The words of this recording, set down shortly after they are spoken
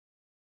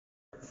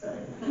say.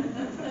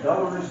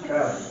 Gulliver's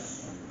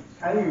Travels.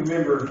 How do you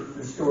remember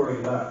the story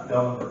about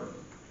Gulliver?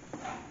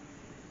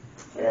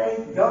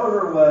 Okay,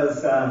 Gulliver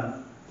was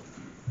a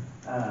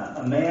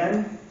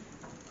man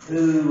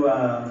who,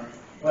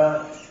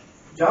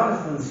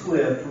 Jonathan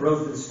Swift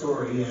wrote this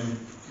story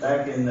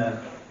back in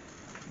the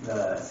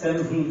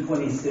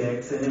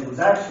 1726, and it was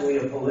actually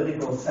a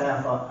political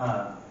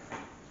satire.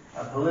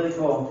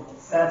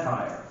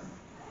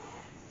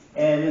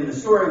 And in the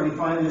story, we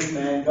find this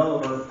man,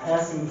 Gulliver,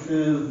 passing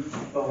through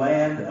the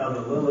land of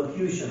the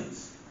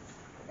Lilliputians.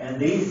 And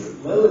these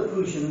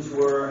Lilliputians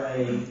were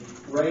a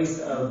race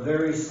of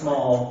very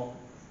small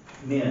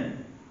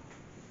men.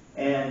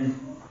 And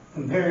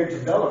compared to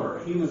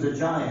Gulliver, he was a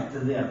giant to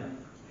them.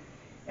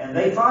 And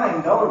they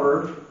find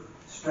Gulliver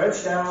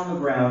stretched out on the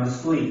ground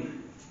asleep.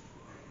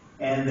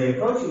 And they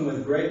approach him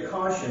with great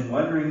caution,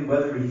 wondering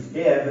whether he's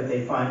dead, but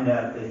they find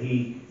out that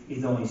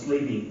he's only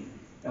sleeping.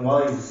 And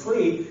while he's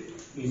asleep,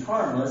 he's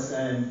harmless,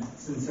 and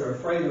since they're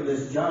afraid of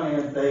this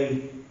giant,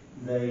 they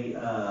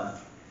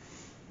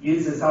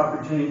use this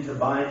opportunity to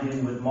bind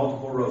him with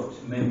multiple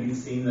ropes. Maybe you've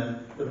seen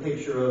the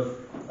picture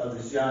of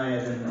this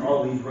giant and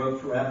all these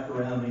ropes wrapped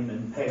around him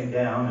and pegged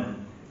down,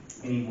 and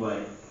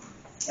anyway.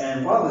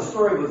 And while the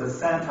story was a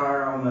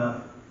satire on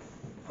the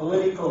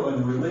political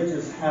and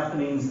religious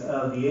happenings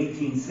of the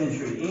 18th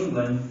century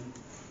England,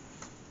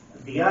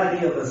 the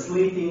idea of a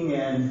sleeping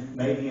and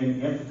maybe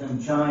an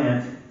impotent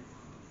giant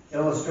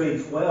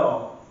illustrates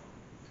well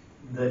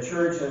the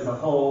church as a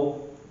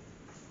whole,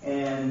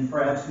 and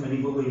perhaps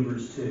many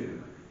believers too.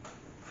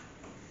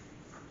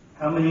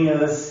 How many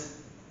of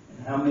us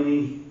and how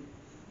many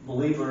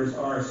believers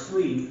are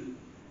asleep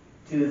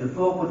to the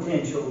full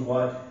potential of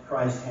what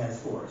Christ has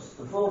for us,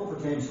 the full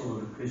potential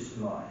of the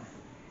Christian life?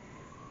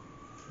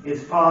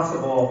 It's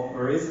possible,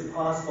 or is it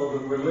possible,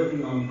 that we're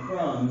living on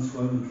crumbs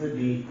when we could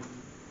be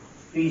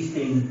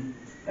feasting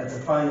at the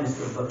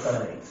finest of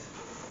buffets?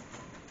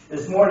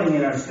 This morning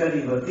in our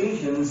study of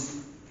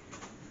Ephesians,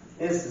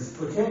 this is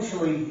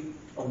potentially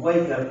a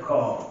wake-up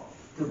call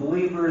to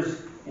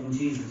believers in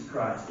Jesus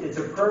Christ. It's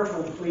a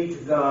prayerful plea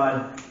to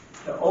God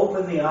to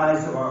open the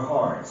eyes of our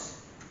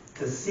hearts,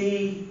 to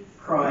see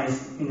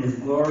Christ in His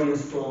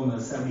glorious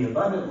fullness and the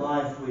abundant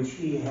life which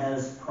He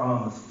has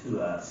promised to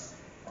us.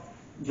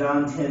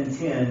 John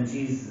 10:10,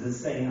 Jesus is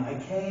saying, I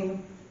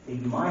came that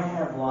you might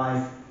have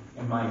life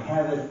and might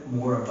have it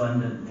more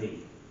abundantly.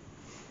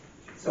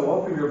 So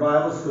open your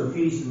Bibles to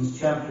Ephesians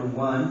chapter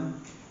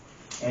 1,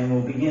 and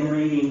we'll begin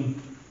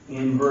reading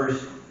in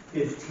verse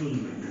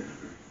 15.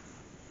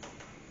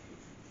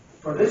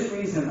 For this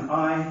reason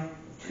I,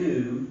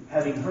 too,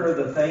 having heard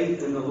of the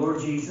faith in the Lord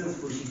Jesus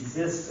which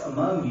exists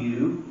among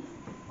you,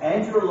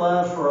 and your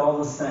love for all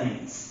the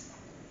saints,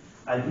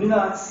 I do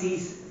not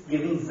cease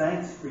giving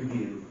thanks for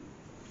you,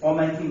 while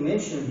making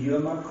mention of you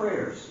in my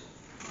prayers,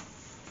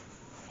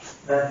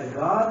 that the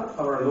God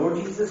of our Lord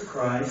Jesus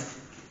Christ,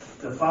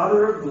 the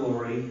Father of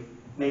glory,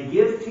 may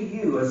give to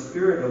you a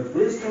spirit of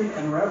wisdom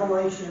and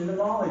revelation in the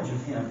knowledge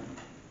of Him.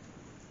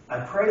 I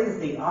pray that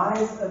the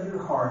eyes of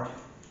your heart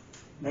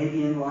may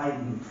be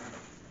enlightened,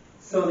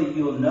 so that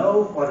you will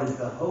know what is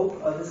the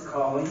hope of His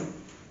calling,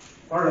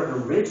 what are the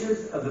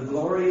riches of the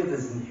glory of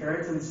His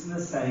inheritance in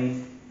the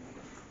saints,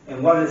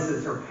 and what is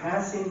the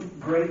surpassing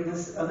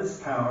greatness of His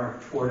power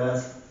toward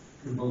us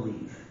who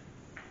believe.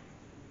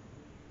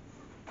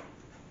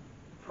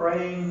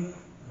 Praying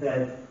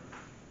that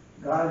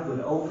God would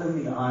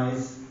open the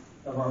eyes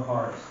of our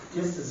hearts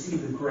just to see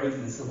the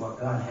greatness of what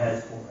God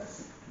has for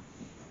us.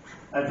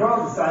 I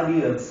draw this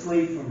idea of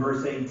sleep from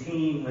verse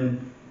 18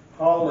 when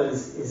Paul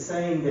is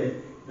saying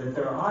that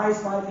their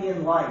eyes might be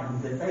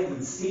enlightened, that they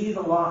would see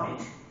the light.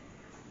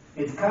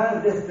 It's kind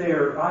of as if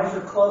their eyes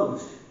are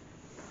closed.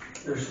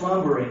 They're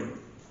slumbering.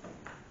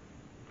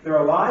 They're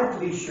alive to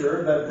be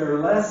sure, but they're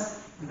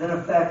less than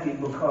effective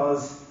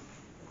because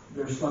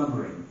they're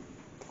slumbering.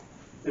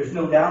 There's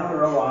no doubt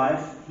they're alive.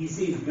 He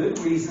sees good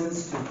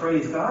reasons to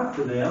praise God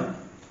for them.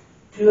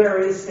 Two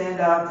areas stand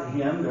out to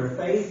him: their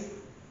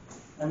faith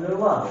and their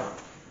love.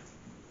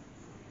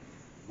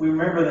 We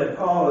remember that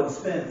Paul had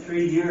spent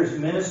 3 years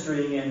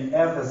ministering in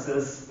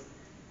Ephesus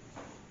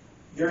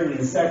during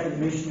his second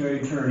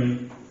missionary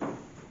journey.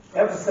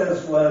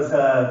 Ephesus was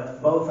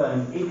both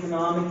an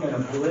economic and a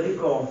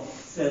political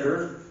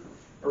center,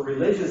 a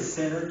religious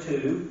center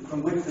too,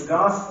 from which the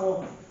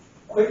gospel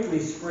quickly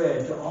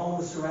spread to all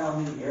the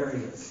surrounding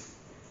areas.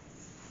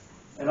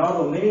 And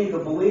although many of the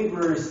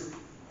believers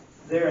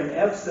there in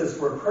Ephesus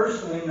were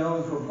personally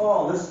known for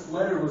Paul, this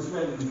letter was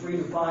written 3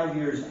 to 5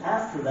 years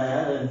after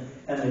that,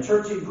 and the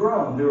church had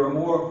grown. There were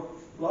a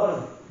lot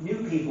of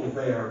new people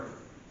there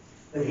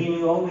that he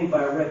knew only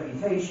by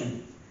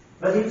reputation.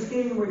 But he was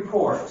getting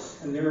reports,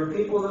 and there were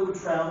people that would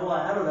travel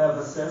out of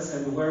Ephesus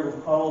and where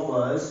Paul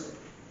was,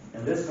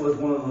 and this was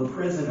one of the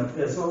prison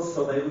epistles,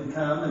 so they would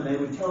come and they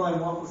would tell him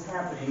what was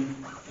happening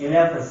in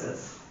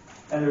Ephesus.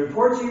 And the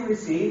reports he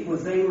received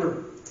was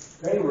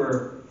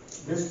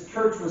this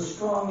church was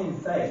strong in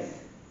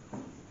faith.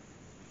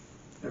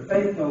 Their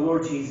faith in the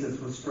Lord Jesus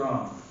was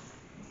strong.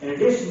 In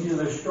addition to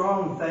their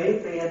strong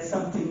faith, they had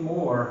something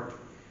more.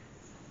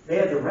 They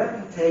had the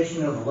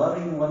reputation of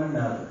loving one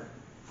another.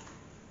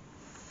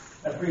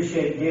 I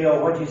appreciate,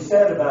 Gail, what you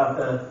said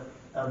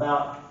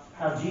about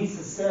how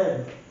Jesus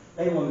said,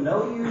 they will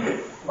know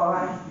you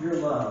by your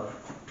love.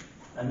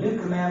 A new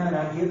commandment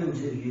I give unto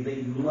you, that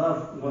you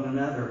love one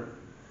another.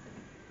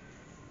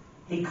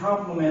 He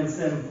compliments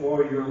them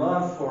for your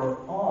love for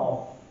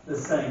all the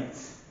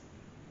saints.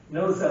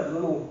 Notice that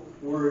little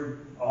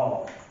word,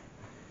 all.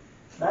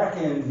 Back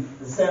in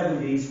the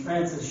 70s,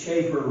 Francis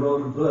Schaeffer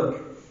wrote a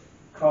book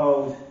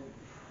called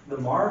The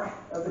Mark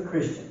of the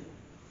Christian.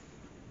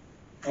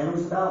 And it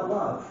was about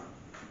love.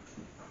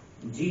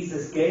 And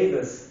Jesus gave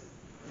us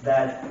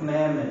that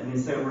commandment, and he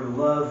said we're to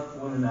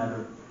love one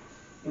another.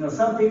 You know,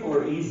 some people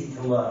are easy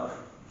to love.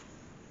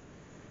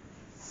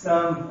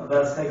 Some of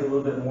us take a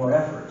little bit more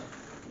effort.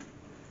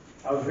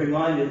 I was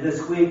reminded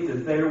this week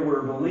that there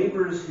were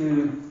believers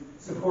who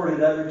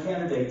supported other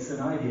candidates than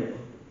I did,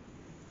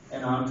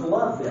 and I'm to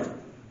love them.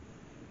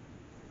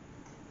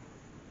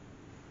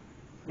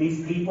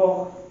 These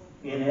people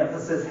in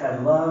Ephesus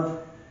had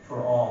love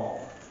for all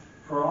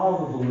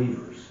the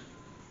believers.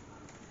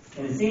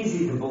 And it's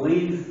easy to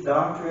believe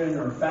doctrine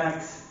or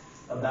facts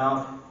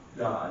about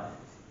God.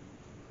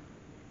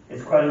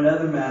 It's quite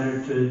another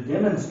matter to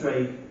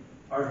demonstrate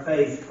our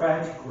faith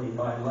practically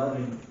by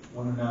loving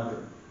one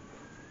another,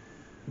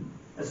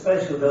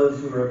 especially those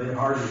who are a bit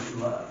harder to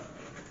love.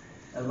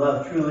 And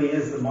love truly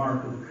is the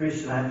mark of the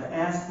Christian. I have to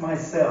ask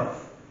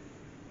myself,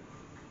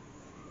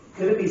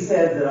 could it be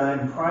said that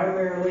I'm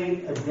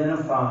primarily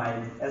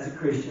identified as a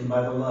Christian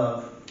by the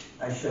love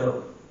I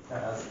show to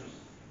others?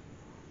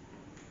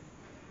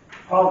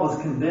 Paul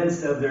was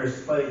convinced of their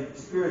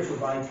spiritual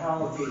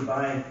vitality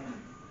by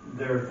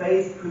their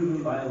faith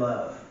proven by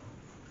love.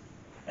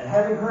 And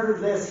having heard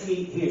of this,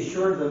 he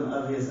assured them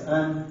of his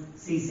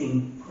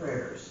unceasing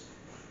prayers.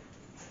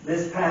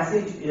 This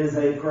passage is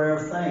a prayer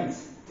of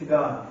thanks to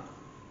God.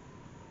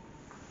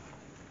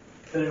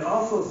 But it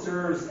also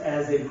serves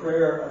as a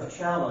prayer of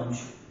challenge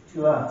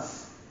to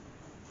us.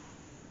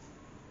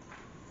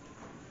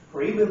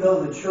 For even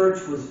though the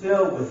church was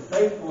filled with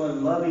faithful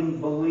and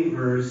loving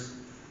believers,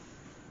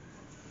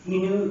 he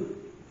knew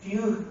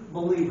few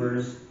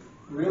believers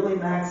really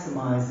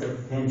maximize their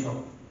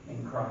potential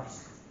in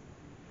Christ.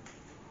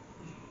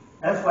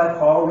 That's why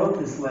Paul wrote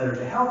this letter,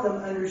 to help them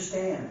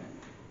understand,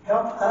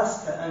 help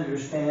us to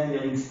understand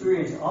and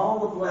experience all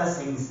the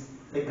blessings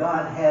that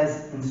God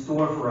has in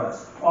store for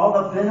us,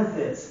 all the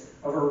benefits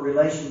of our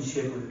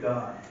relationship with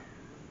God.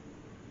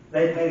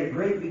 They've made a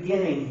great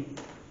beginning,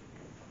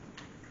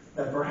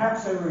 but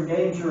perhaps they were in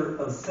danger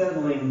of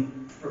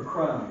settling for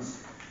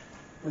crumbs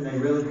when they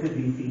really could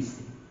be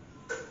feasting.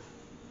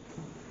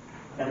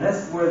 And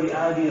that's where the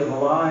idea of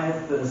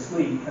alive but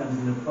asleep comes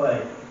into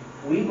play.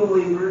 We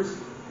believers,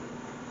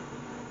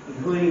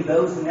 including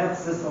those in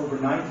Ephesus over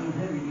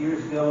 1900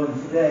 years ago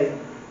and today,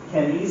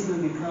 can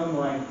easily become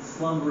like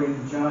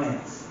slumbering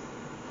giants,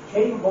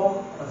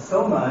 capable of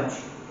so much,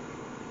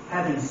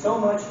 having so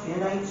much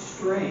innate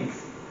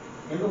strength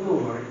in the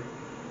Lord,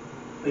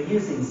 but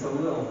using so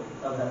little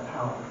of that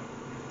power.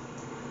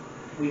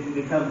 We can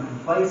become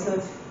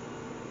complacent.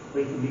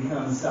 We can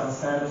become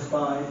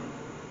self-satisfied.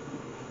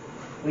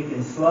 We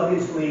can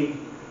sluggishly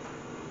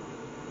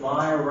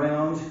lie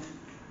around,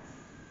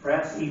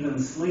 perhaps even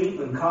sleep,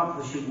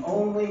 accomplishing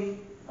only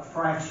a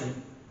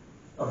fraction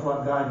of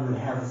what God would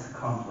have us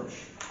accomplish.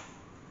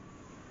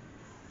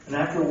 And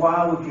after a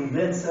while, we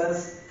convince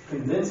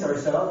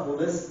ourselves, well,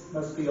 this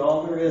must be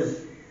all there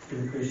is to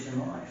the Christian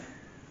life.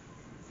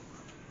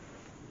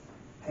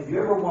 Have you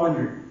ever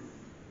wondered,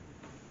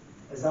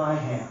 as I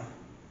have,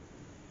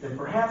 that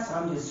perhaps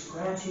I'm just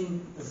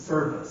scratching the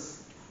surface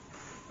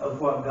of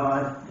what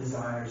God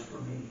desires for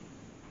me?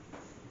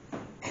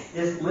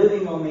 Just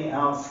living on the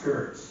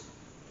outskirts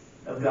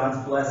of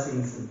God's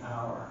blessings and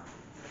power.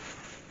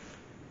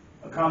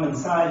 A common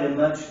sight in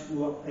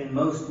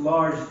most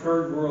large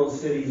third world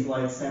cities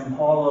like Sao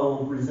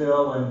Paulo,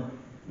 Brazil, and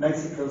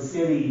Mexico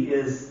City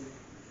is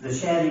the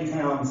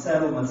shantytown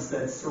settlements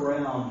that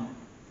surround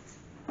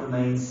the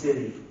main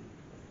city.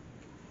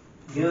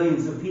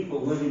 Millions of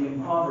people living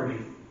in poverty.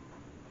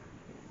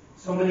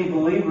 So many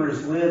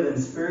believers live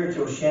in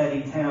spiritual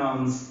shanty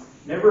towns,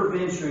 never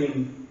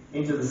venturing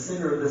into the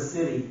center of the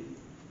city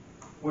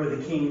where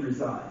the King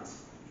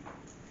resides.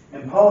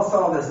 And Paul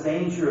saw this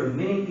danger of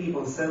many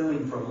people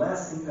settling for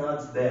less than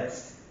God's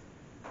best,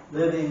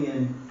 living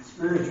in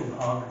spiritual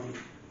poverty.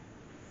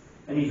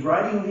 And he's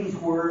writing these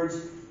words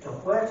to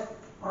whet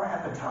our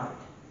appetite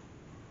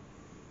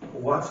for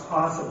what's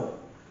possible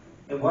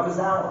and what is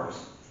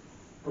ours,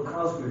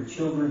 because we're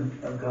children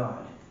of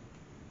God.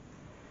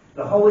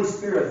 The Holy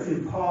Spirit,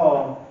 through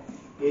Paul,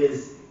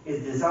 is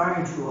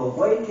desiring to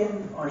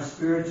awaken our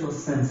spiritual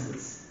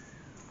senses.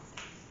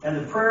 And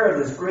the prayer of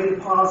this great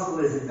apostle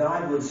is that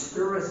God would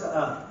stir us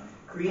up,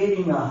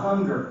 creating a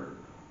hunger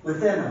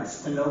within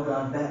us to know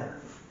God better.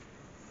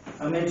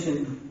 I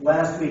mentioned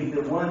last week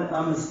that one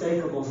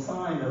unmistakable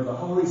sign of the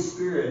Holy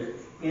Spirit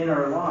in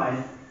our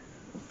life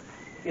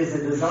is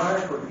a desire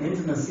for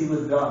intimacy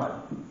with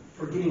God,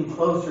 for getting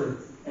closer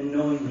and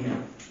knowing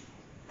Him.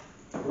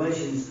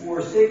 Galatians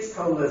 4:6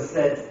 told us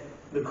that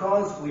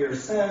because we are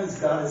sons,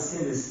 God has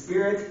sent His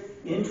Spirit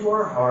into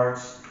our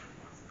hearts,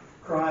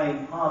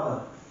 crying,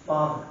 Abba,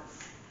 Father.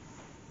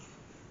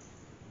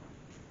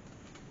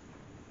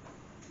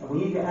 And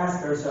we need to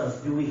ask ourselves,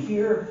 do we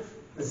hear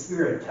the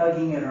Spirit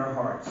tugging in our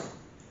hearts,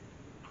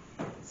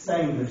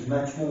 saying there's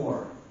much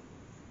more?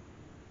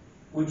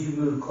 Would you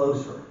move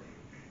closer?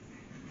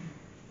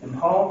 And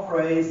Paul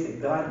prays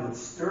that God would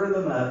stir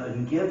them up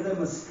and give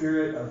them a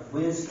spirit of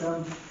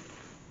wisdom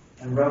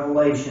and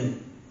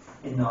revelation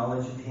in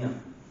knowledge of Him.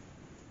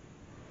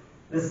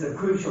 This is a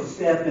crucial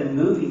step in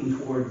moving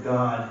toward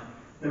God.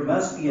 There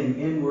must be an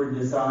inward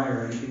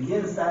desire, and it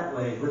begins that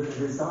way with a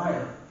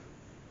desire.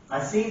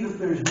 I see that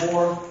there's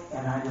more,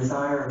 and I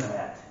desire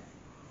that.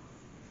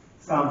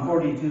 Psalm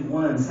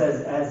 42:1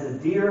 says, As a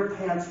deer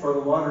pants for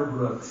the water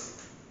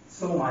brooks,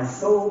 so my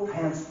soul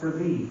pants for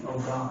Thee, O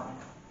God.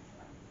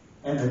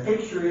 And the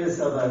picture is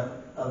of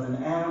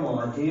an animal,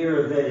 a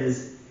deer that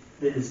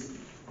is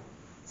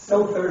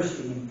so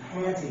thirsty and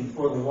panting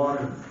for the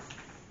water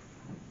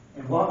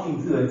and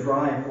walking through a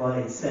dry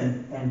place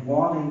and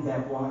wanting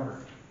that water.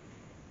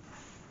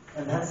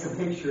 And that's the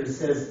picture. It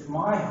says,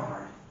 My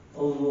heart,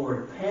 O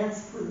Lord,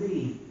 pants for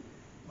Thee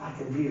like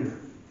a deer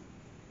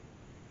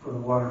for the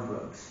water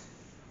brooks.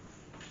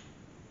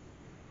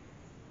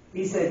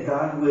 He said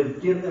God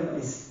would give them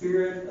a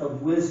spirit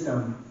of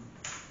wisdom.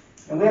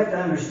 And we have to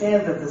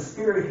understand that the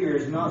Spirit here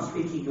is not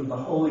speaking of the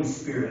Holy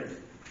Spirit.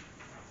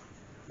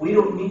 We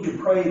don't need to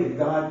pray that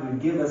God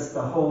would give us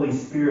the Holy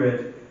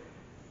Spirit.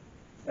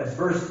 As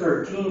verse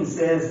 13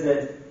 says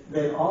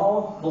that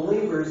all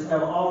believers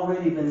have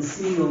already been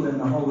sealed in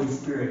the Holy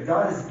Spirit.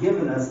 God has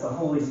given us the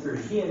Holy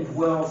Spirit. He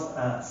indwells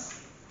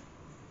us.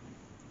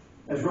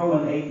 As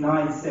Romans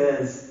 8:9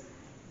 says,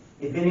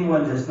 if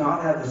anyone does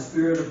not have the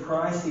Spirit of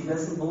Christ, he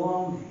doesn't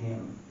belong to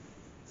Him.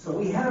 So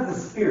we have the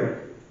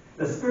Spirit.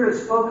 The Spirit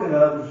spoken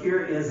of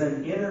here is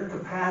an inner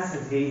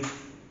capacity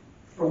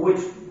by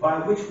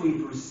which we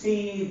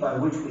perceive, by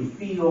which we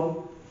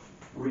feel,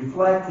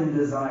 reflect, and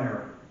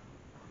desire.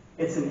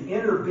 It's an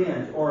inner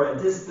bent or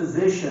a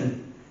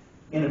disposition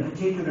in a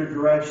particular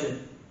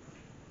direction.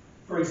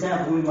 For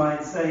example, we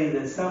might say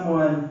that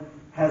someone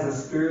has a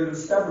spirit of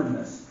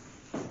stubbornness,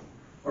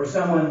 or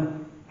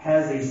someone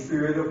has a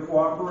spirit of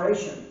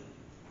cooperation.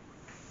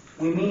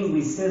 We mean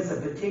we sense a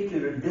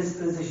particular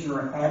disposition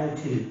or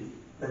attitude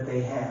that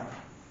they have.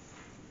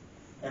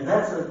 And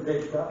that's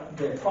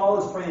that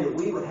Paul is praying that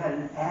we would have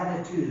an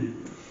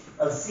attitude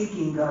of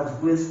seeking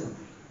God's wisdom.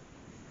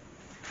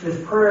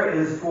 This prayer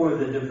is for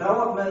the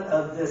development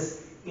of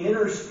this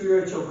inner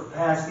spiritual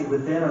capacity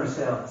within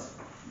ourselves,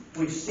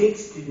 which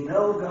seeks to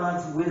know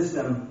God's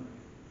wisdom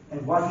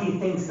and what He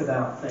thinks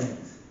about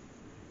things.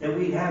 That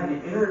we have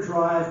an inner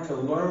drive to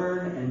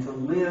learn and to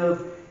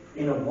live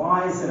in a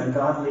wise and a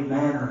godly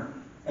manner,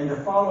 and to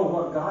follow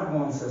what God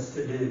wants us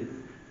to do,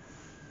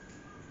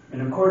 in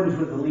accordance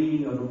with the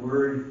leading of the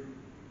Word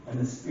and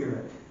the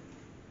Spirit.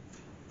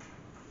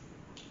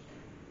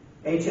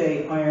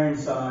 H.A.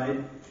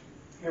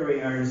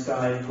 Harry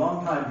Ironside,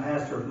 longtime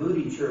pastor of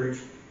Moody Church,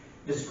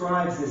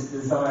 describes this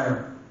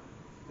desire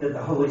that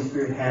the Holy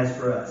Spirit has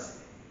for us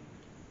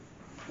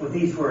with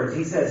these words.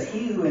 He says,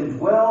 He who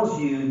indwells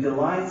you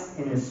delights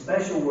in His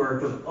special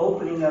work of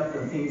opening up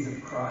the things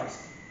of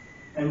Christ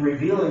and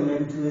revealing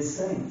them to His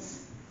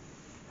saints.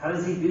 How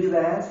does He do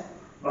that?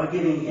 By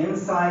giving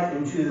insight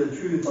into the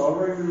truth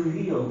already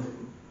revealed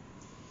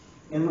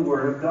in the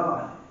Word of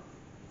God.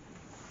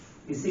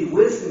 You see,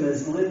 wisdom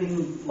is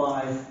living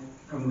life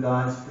from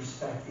God's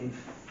perspective.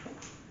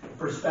 A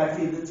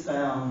perspective that's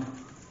found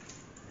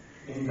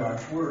in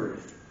God's Word.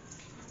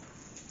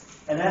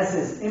 And as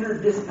this inner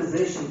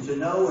disposition to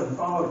know and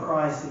follow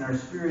Christ in our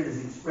spirit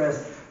is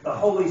expressed, the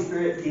Holy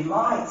Spirit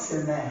delights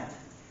in that.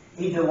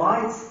 He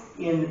delights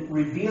in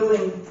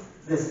revealing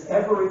this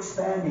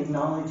ever-expanding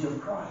knowledge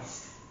of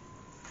Christ.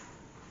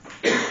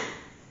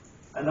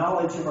 A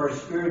knowledge of our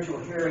spiritual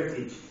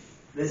heritage.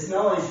 This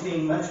knowledge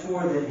being much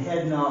more than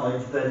head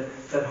knowledge,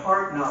 but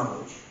heart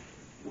knowledge.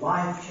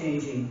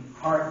 Life-changing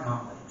heart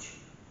knowledge.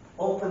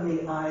 Open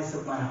the eyes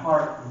of my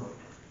heart, Lord.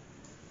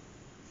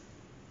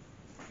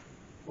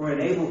 We're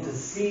enabled to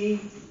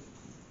see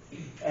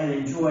and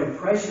enjoy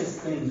precious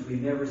things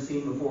we've never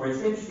seen before.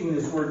 It's interesting,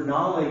 this word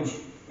knowledge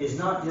is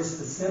not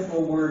just a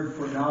simple word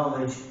for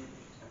knowledge.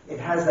 It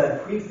has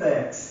that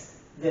prefix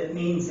that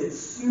means it's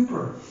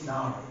super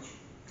knowledge.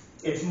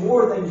 It's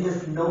more than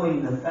just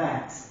knowing the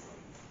facts.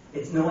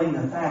 It's knowing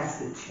the facts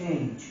that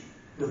change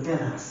within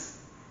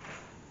us.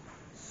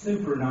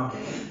 Super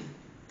knowledge.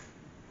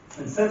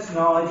 And such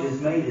knowledge has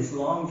made its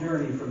long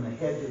journey from the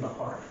head to the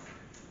heart.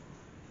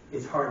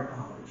 It's heart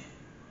knowledge.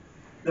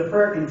 The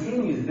prayer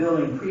continues,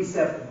 building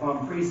precept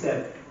upon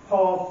precept.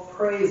 Paul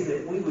prays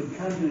that we would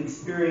come to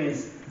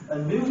experience a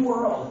new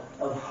world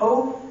of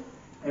hope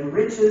and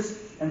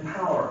riches and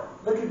power.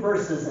 Look at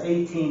verses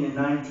 18 and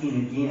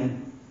 19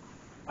 again.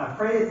 I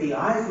pray that the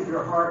eyes of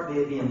your heart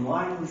may be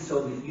enlightened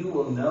so that you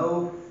will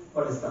know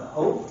what is the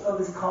hope of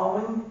His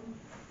calling,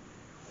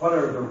 what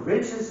are the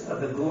riches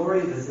of the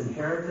glory of His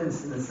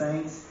inheritance in the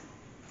saints,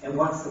 And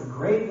what's the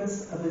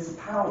greatness of its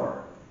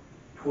power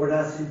toward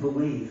us who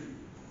believe?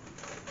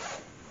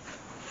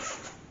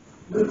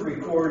 Luke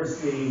records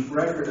the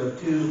record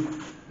of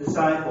two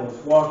disciples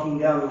walking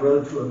down the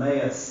road to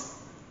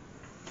Emmaus.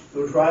 It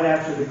was right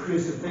after the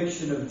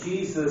crucifixion of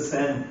Jesus,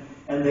 and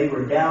they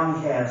were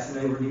downcast and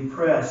they were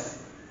depressed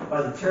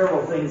by the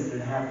terrible things that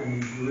had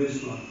happened in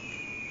Jerusalem.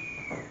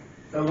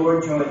 The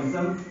Lord joins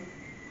them,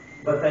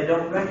 but they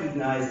don't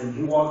recognize him.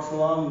 He walks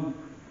along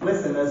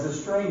with them as a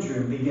stranger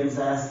and begins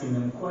asking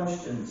them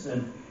questions.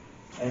 And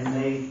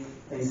they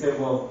said,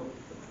 well,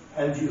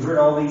 haven't you heard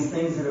all these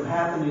things that have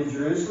happened in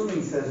Jerusalem?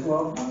 He says,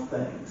 well, what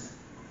things?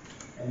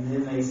 And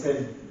then they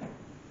said,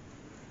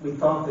 we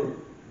thought that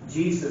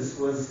Jesus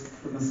was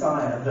the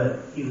Messiah, but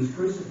he was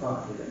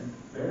crucified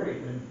and buried,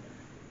 and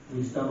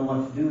we just don't know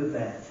what to do with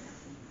that.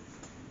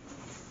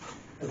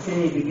 But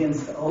then he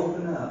begins to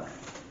open up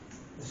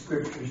the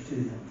Scriptures to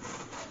them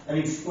and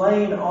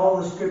explain all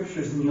the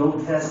Scriptures in the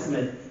Old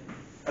Testament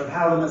of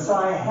how the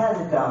Messiah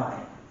had to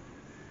die,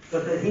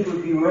 but that he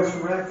would be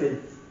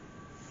resurrected.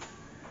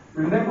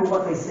 Remember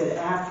what they said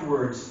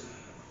afterwards,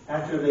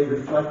 after they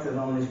reflected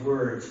on his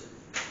words.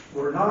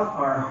 Were not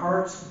our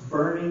hearts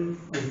burning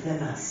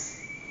within us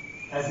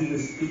as he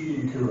was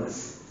speaking to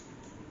us,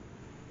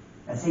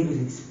 as he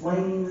was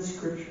explaining the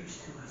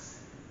Scriptures to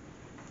us?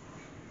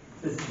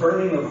 This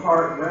burning of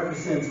heart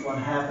represents what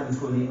happens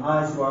when the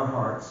eyes of our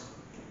hearts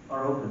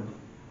are opened.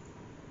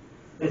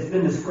 It's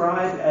been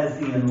described as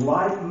the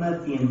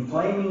enlightenment, the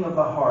inflaming of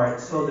the heart,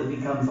 so that it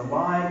becomes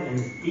alive and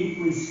is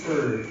deeply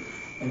stirred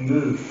and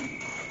moved.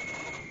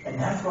 And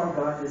that's what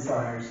God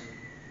desires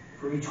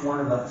for each one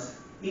of us,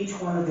 each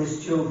one of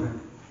his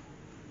children.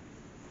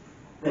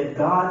 That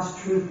God's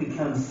truth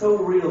becomes so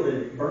real that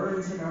it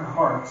burns in our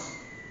hearts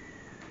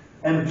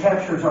and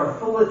captures our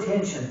full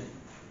attention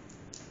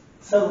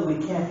so that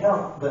we can't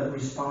help but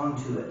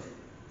respond to it.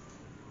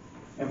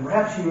 And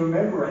perhaps you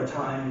remember a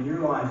time in your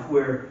life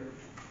where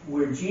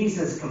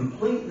Jesus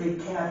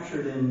completely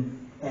captured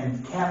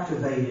and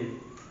captivated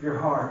your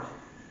heart.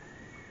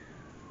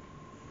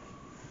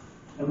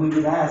 And we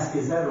would ask,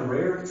 is that a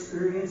rare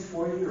experience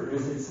for you, or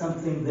is it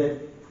something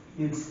that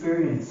you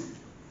experience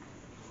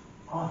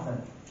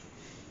often?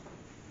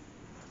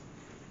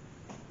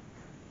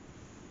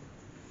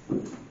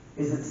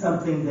 Is it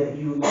something that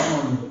you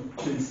long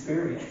to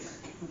experience?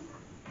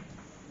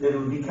 That it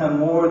would become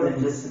more than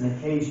just an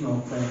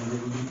occasional thing, that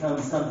it would become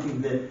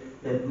something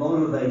that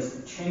motivates,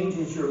 that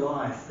changes your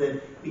life,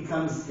 that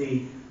becomes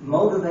the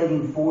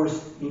motivating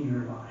force in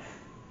your life.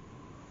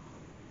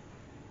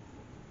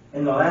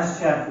 In the last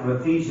chapter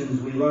of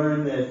Ephesians, we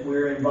learn that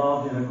we're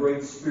involved in a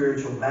great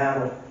spiritual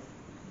battle.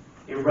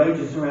 It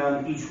rages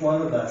around each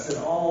one of us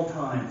at all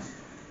times.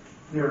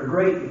 There are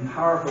great and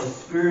powerful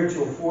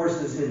spiritual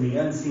forces in the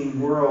unseen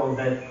world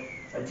that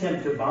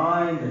attempt to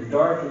bind and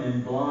darken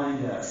and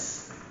blind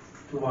us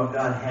to what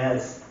God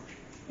has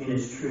in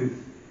His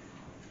truth.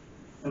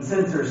 And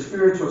since there are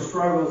spiritual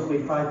struggles, we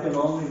fight them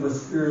only with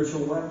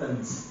spiritual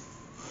weapons.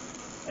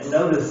 And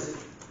notice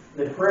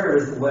that prayer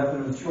is the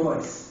weapon of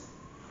choice,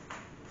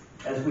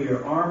 as we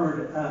are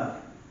armored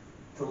up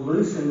to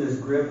loosen this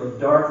grip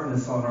of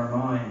darkness on our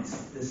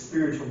minds, this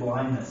spiritual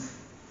blindness.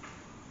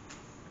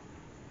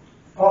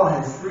 Paul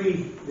has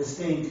three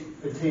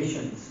distinct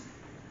petitions.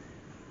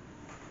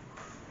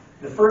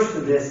 The first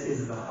of this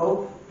is the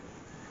hope,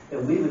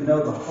 that we would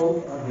know the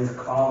hope of his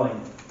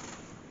calling.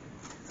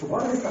 So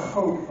what is the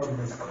hope of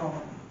his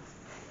calling?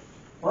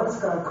 What has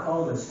God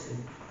called us to?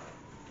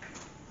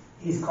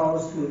 He's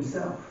called us to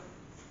himself.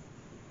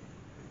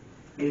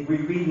 If we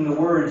read in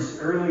the words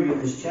earlier in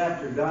this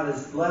chapter, God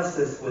has blessed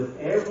us with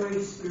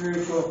every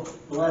spiritual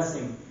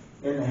blessing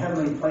in the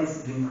heavenly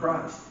places in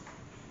Christ,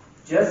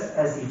 just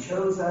as He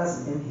chose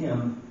us in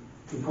Him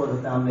before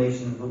the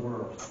foundation of the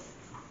world.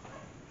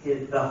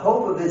 The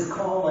hope of His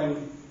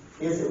calling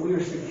is that we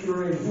are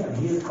secure in Him.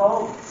 He has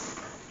called us,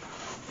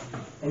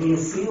 and He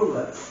has sealed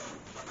us,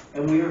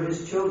 and we are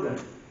His children.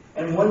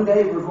 And one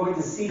day we're going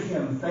to see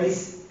Him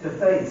face to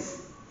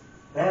face.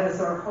 That is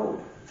our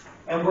hope.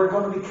 And we're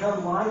going to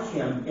become like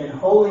Him in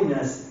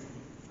holiness,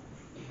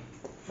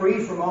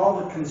 free from all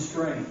the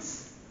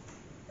constraints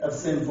of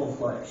sinful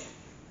flesh,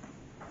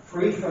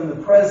 free from the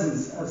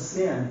presence of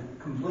sin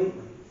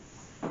completely.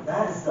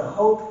 That is the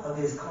hope of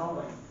His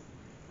calling.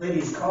 That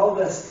He's called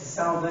us to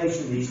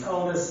salvation. That He's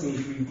called us and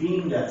He's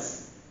redeemed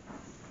us.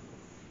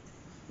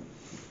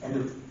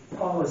 And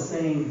Paul is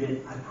saying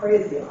that I pray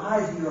that the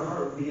eyes of your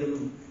heart would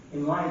be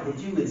enlightened,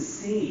 that you would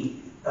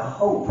see the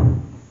hope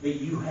that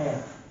you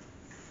have.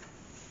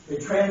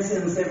 It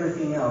transcends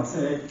everything else.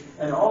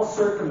 And all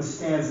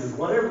circumstances,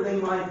 whatever they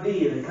might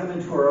be that come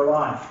into our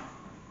life,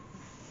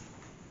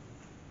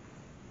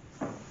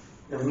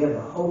 that we have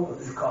the hope of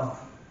His calling.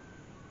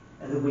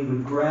 And that we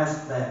would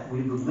grasp that.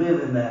 We would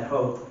live in that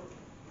hope.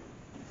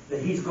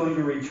 That He's going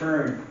to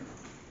return.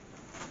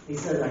 He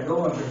says, I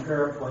go and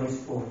prepare a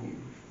place for you.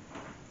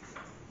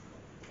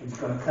 He's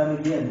going to come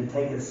again to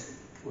take us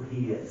where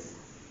He is.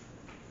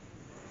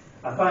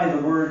 I find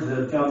the words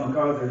of John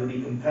MacArthur to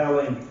be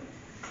compelling.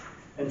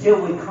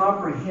 Until we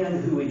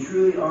comprehend who we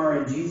truly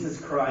are in Jesus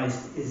Christ,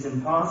 it's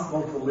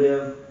impossible to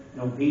live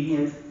an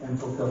obedient and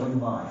fulfilling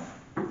life.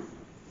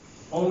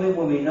 Only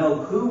when we know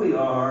who we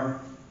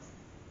are,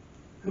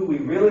 who we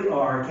really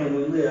are, can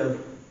we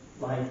live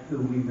like who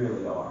we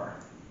really are.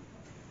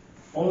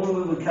 Only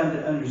when we come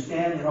to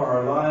understand how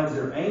our lives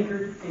are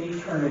anchored in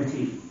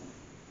eternity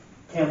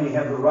can we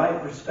have the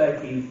right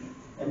perspective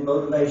and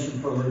motivation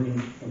for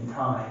living in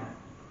time.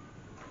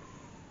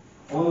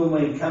 Only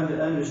when we come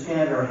to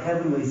understand our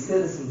heavenly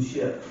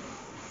citizenship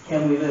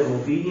can we live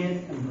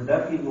obedient and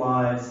productive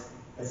lives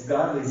as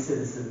godly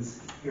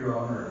citizens here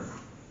on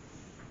earth.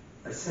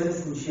 Our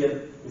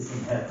citizenship is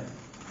in heaven,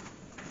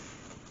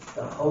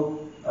 the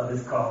hope of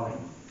His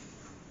calling.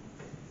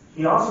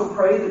 He also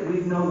prayed that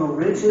we'd know the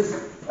riches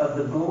of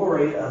the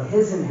glory of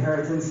His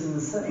inheritance in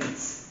the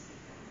saints.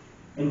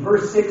 In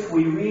verse 6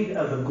 we read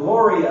of the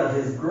glory of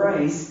His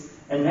grace,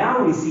 and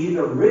now we see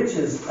the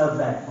riches of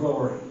that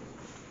glory.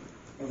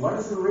 And what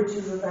is the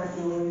riches of that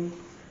glory?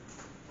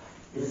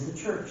 It is the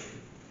church.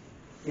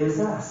 It is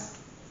us.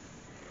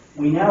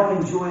 We now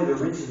enjoy the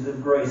riches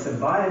of grace, and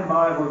by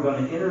we're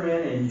going to enter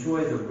in and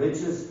enjoy the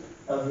riches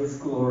of His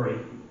glory.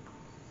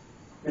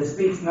 It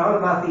speaks not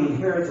about the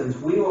inheritance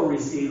we will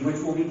receive, which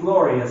will be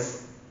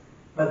glorious,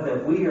 but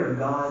that we are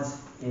God's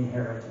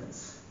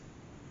inheritance.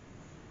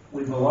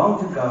 We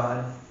belong to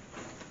God.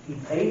 He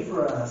paid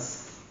for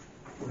us.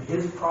 We're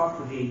His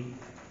property,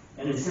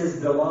 and it's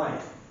His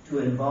delight to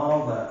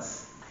involve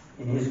us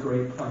in His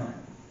great plan.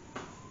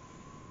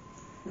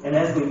 And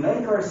as we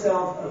make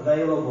ourselves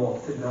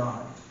available to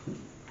God,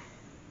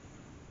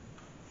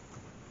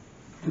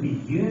 to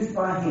be used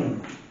by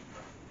Him,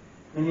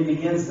 then He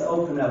begins to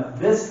open up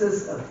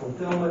vistas of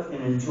fulfillment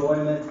and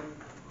enjoyment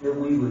that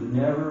we would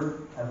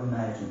never have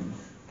imagined.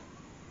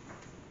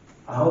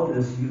 I hope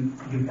as you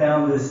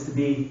found this to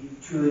be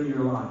true in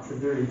your life, that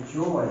there is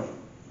joy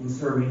in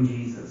serving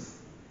Jesus.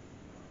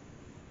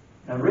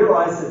 Now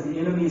realize that the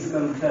enemy is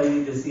going to tell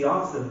you just the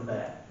opposite of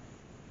that.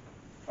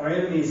 Our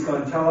enemy is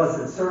going to tell us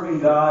that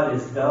serving God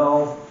is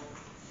dull,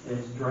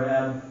 it's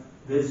drab,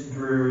 it's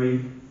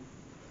dreary,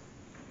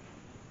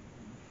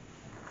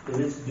 that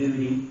it's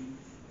duty.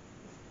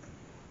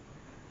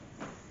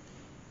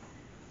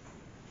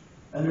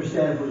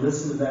 Understand, if we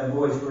listen to that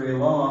voice very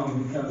long,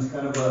 it becomes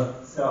kind of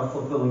a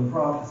self-fulfilling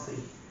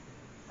prophecy.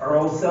 Our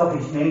old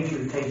selfish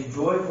nature takes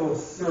joyful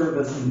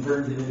service and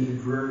turns it into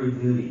dreary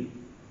duty.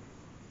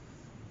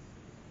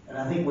 And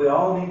I think we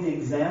all need to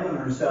examine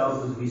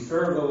ourselves as we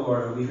serve the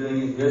Lord. Are we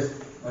doing it just,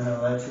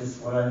 well, that's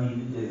just what I need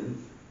to do?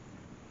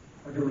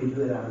 Or do we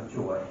do it out of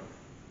joy?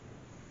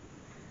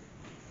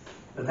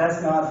 But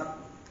that's not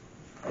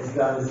as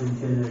God has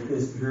intended,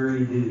 this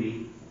dreary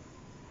duty.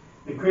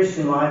 The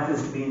Christian life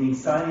is to be an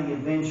exciting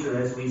adventure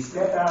as we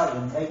step out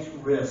and take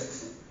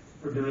risks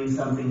for doing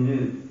something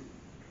new.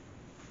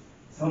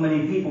 So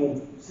many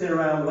people sit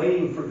around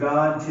waiting for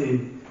God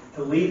to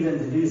lead them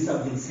to do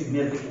something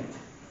significant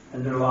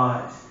in their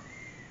lives.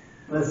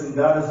 Listen,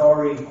 God has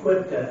already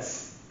equipped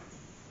us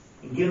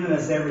and given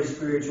us every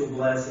spiritual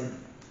blessing.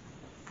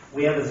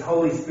 We have His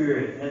Holy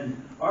Spirit,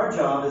 and our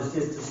job is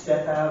just to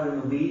step out in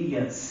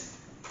obedience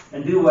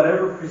and do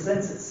whatever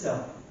presents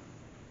itself.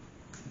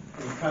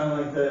 It's kind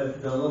of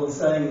like the little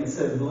saying that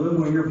says,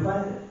 bloom where you're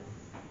planted.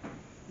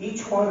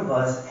 Each one of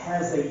us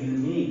has a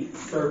unique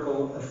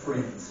circle of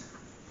friends,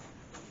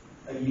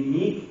 a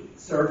unique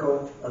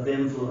circle of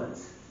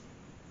influence.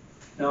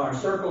 Now, our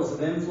circles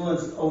of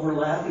influence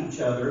overlap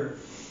each other,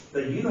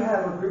 but you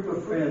have a group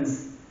of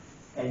friends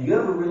and you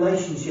have a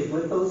relationship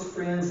with those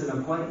friends and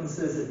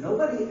acquaintances that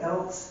nobody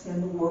else in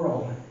the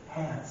world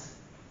has.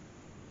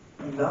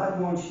 And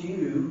God wants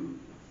you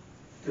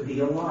to be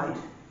a light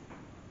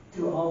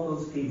to all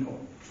those people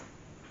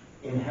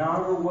in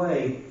however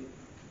way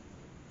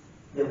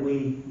that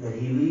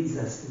He leads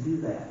us to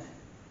do that.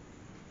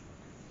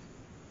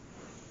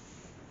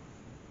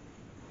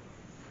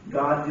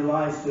 God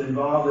delights to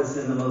involve us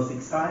in the most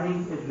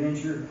exciting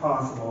adventure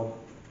possible,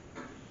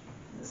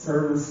 the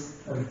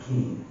service of the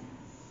King.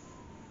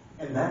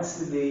 And that's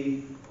to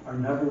be our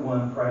number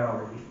one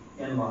priority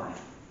in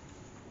life,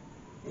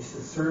 is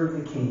to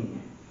serve the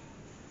King,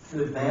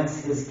 to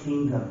advance His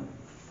kingdom,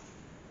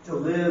 to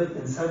live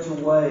in such a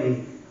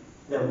way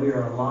that we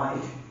are a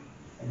light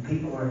and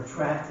people are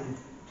attracted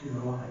to the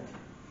light.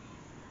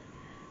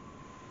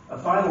 A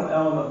final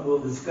element we'll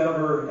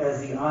discover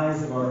as the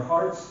eyes of our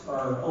hearts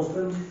are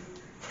opened.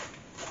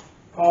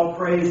 Paul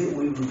prays that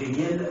we would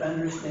begin to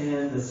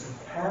understand the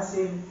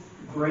surpassing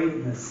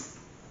greatness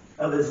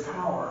of His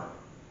power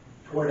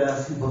toward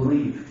us who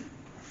believe.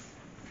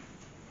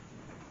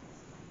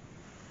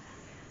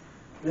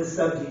 This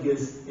subject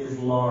is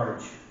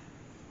large.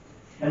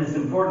 And it's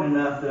important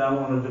enough that I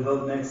want to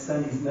devote next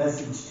Sunday's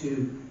message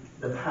to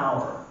the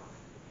power,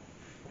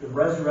 the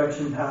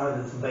resurrection power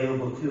that's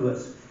available to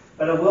us.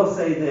 But I will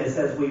say this,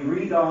 as we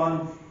read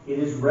on, it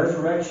is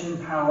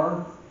resurrection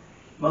power,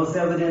 most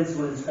evidence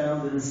when it's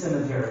found in the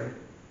cemetery,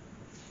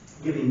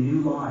 giving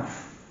new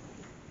life.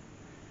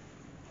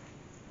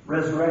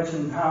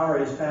 Resurrection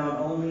power is found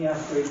only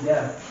after a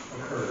death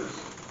occurs.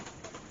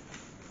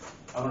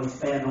 I'll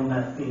expand on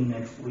that theme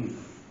next week.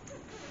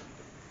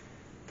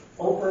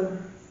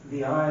 Open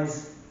the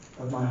eyes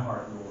of my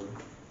heart, Lord.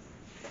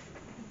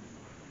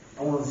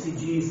 I want to see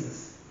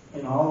Jesus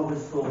in all of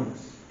his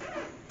fullness.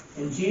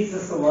 In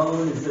Jesus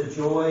alone is the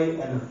joy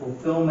and the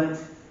fulfillment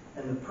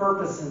and the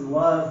purpose and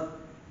love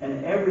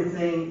and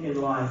everything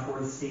in life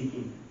worth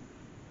seeking.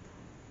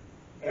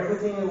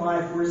 Everything in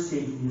life worth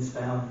seeking is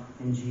found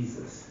in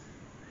Jesus.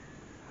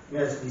 And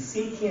as we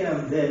seek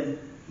him, then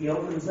he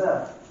opens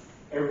up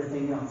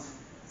everything else.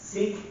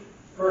 Seek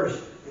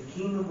first the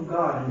kingdom of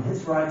God and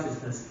his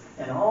righteousness,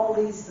 and all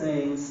these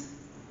things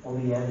will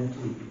be added to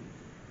you.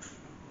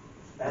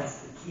 That's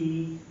the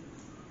key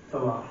to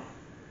life.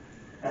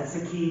 That's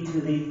the key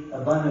to the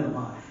abundant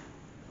life.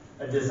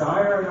 A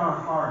desire in our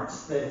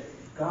hearts that,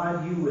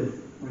 God, you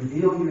would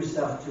reveal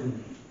yourself to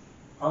me.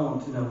 I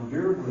want to know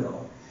your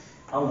will.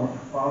 I want to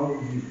follow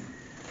you.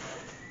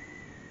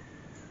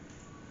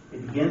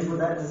 It begins with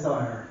that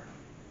desire,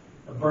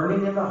 a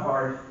burning in the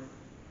heart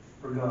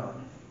for God.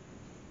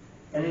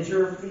 And it's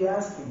your the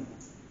asking.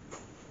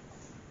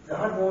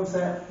 God wants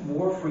that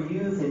more for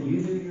you than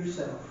you do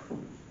yourself.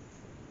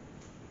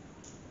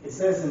 It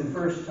says in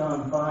 1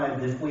 John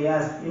 5 that if we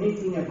ask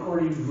anything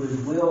according to his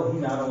will, he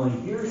not only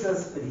hears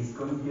us, but he's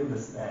going to give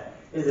us that.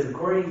 Is it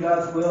according to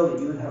God's will that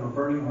you would have a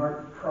burning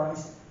heart for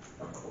Christ?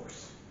 Of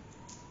course.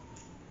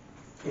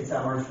 It's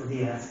ours for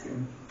the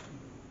asking.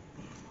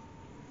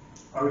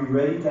 Are we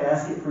ready to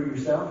ask it for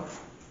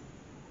yourself?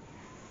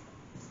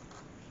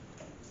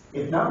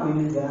 If not,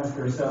 we need to ask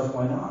ourselves,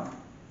 why not?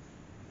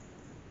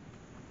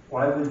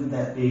 Why wouldn't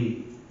that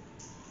be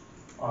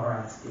our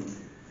asking,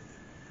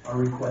 our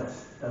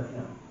request of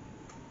him?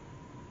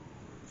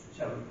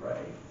 Shall we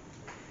pray?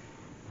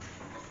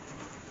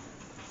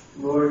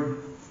 Lord,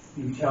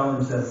 you've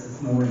challenged us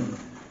this morning.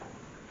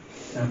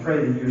 And I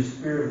pray that your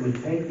Spirit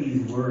would take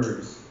these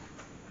words,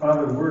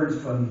 Father,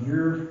 words from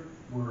your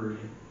word,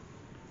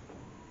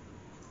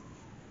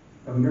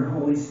 from your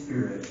Holy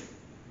Spirit,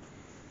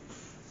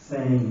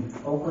 saying,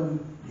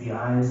 open the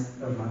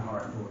eyes of my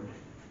heart, Lord,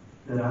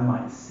 that I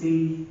might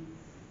see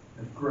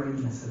the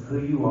greatness of who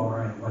you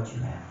are and what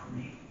you have for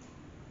me.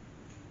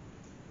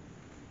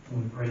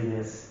 And we pray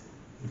this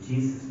in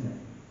Jesus' name.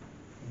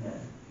 Amen.